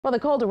Well, the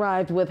cold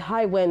arrived with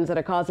high winds that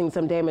are causing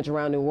some damage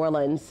around New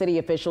Orleans. City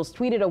officials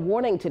tweeted a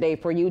warning today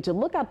for you to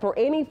look out for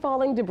any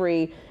falling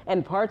debris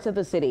in parts of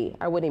the city.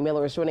 Our Whitney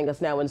Miller is joining us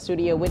now in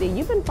studio. Whitney,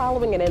 you've been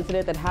following an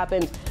incident that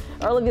happened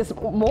early this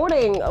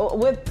morning,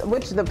 with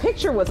which the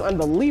picture was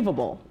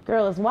unbelievable.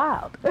 Girl, it's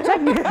wild. Check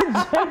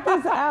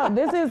this out.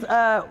 This is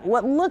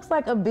what looks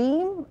like a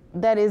beam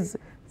that is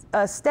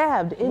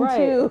stabbed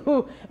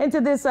into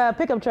this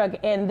pickup truck,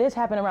 and this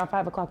happened around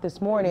 5 o'clock this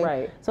morning.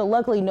 Right. So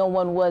luckily no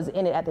one was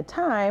in it at the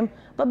time,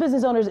 but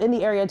business owners in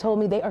the area told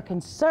me they are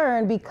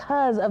concerned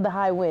because of the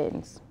high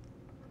winds.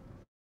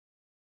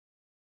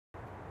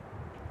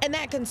 And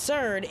that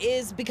concern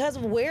is because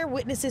of where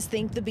witnesses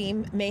think the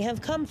beam may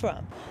have come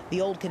from.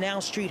 The old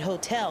Canal Street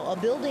Hotel, a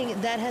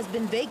building that has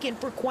been vacant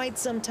for quite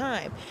some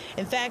time.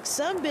 In fact,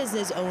 some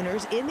business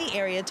owners in the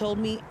area told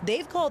me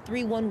they've called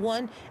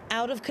 311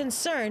 out of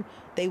concern.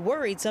 They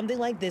worried something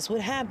like this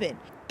would happen.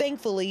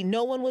 Thankfully,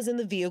 no one was in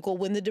the vehicle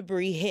when the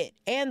debris hit,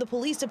 and the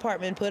police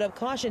department put up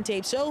caution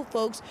tape so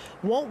folks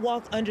won't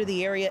walk under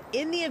the area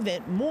in the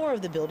event more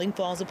of the building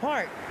falls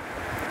apart.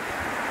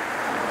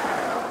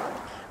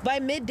 By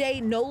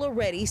midday, Nola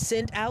Reddy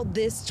sent out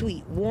this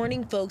tweet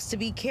warning folks to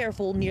be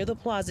careful near the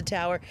Plaza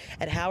Tower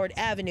at Howard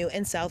Avenue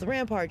and South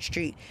Rampart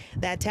Street.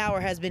 That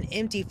tower has been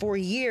empty for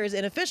years,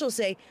 and officials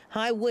say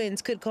high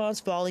winds could cause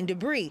falling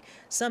debris,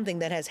 something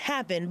that has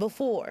happened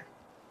before.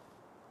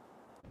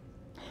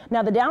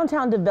 Now, the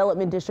Downtown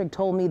Development District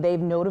told me they've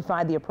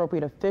notified the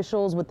appropriate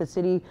officials with the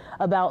city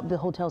about the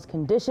hotel's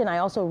condition. I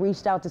also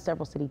reached out to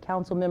several city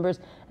council members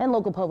and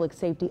local public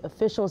safety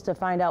officials to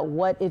find out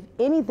what, if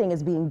anything,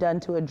 is being done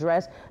to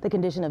address the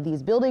condition of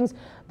these buildings.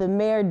 The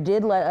mayor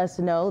did let us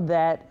know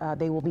that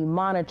they will be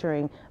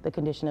monitoring the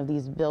condition of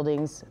these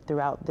buildings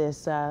throughout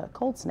this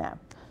cold snap.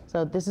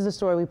 So this is a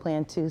story we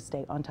plan to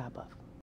stay on top of.